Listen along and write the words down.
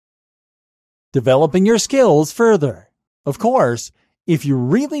developing your skills further. Of course, if you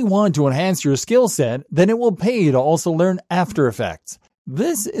really want to enhance your skill set, then it will pay to also learn After Effects.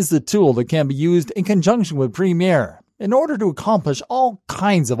 This is the tool that can be used in conjunction with Premiere in order to accomplish all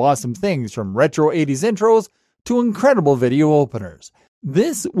kinds of awesome things, from retro 80s intros to incredible video openers.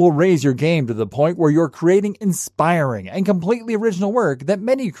 This will raise your game to the point where you're creating inspiring and completely original work that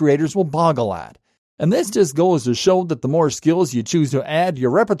many creators will boggle at. And this just goes to show that the more skills you choose to add to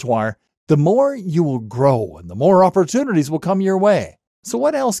your repertoire, the more you will grow and the more opportunities will come your way. So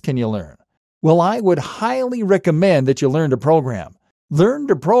what else can you learn? Well, I would highly recommend that you learn to program. Learn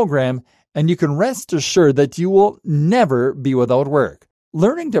to program, and you can rest assured that you will never be without work.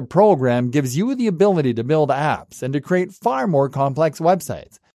 Learning to program gives you the ability to build apps and to create far more complex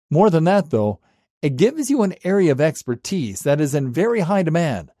websites. More than that, though, it gives you an area of expertise that is in very high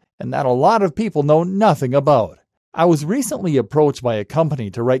demand and that a lot of people know nothing about. I was recently approached by a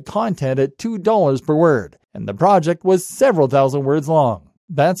company to write content at $2 per word, and the project was several thousand words long.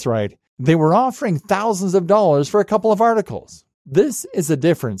 That's right, they were offering thousands of dollars for a couple of articles. This is a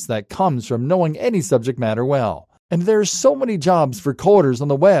difference that comes from knowing any subject matter well. And there's so many jobs for coders on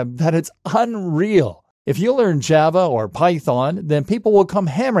the web that it's unreal. If you learn Java or Python, then people will come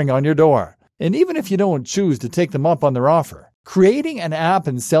hammering on your door. And even if you don't choose to take them up on their offer, creating an app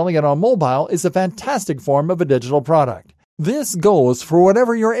and selling it on mobile is a fantastic form of a digital product. This goes for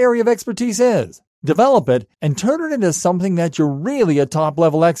whatever your area of expertise is. Develop it and turn it into something that you're really a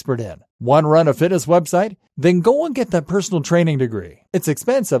top-level expert in. Want to run a fitness website? Then go and get that personal training degree. It's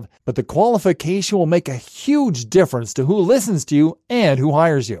expensive, but the qualification will make a huge difference to who listens to you and who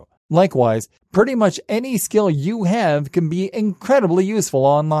hires you. Likewise, pretty much any skill you have can be incredibly useful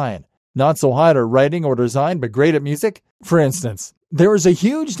online. Not so hot at writing or design, but great at music? For instance, there is a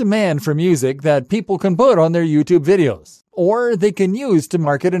huge demand for music that people can put on their YouTube videos, or they can use to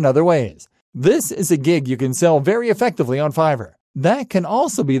market in other ways. This is a gig you can sell very effectively on Fiverr. That can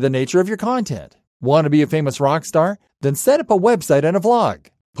also be the nature of your content. Want to be a famous rock star? Then set up a website and a vlog.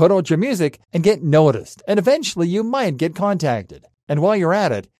 Put out your music and get noticed, and eventually you might get contacted. And while you're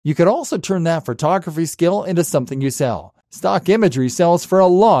at it, you could also turn that photography skill into something you sell. Stock imagery sells for a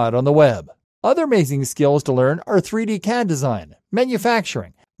lot on the web. Other amazing skills to learn are 3D CAD design,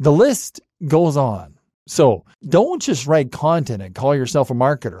 manufacturing. The list goes on. So don't just write content and call yourself a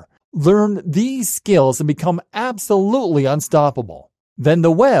marketer. Learn these skills and become absolutely unstoppable. Then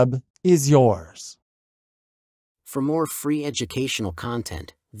the web is yours. For more free educational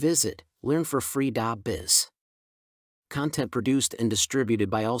content, visit learnforfree.biz. Content produced and distributed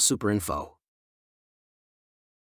by AllSuperInfo.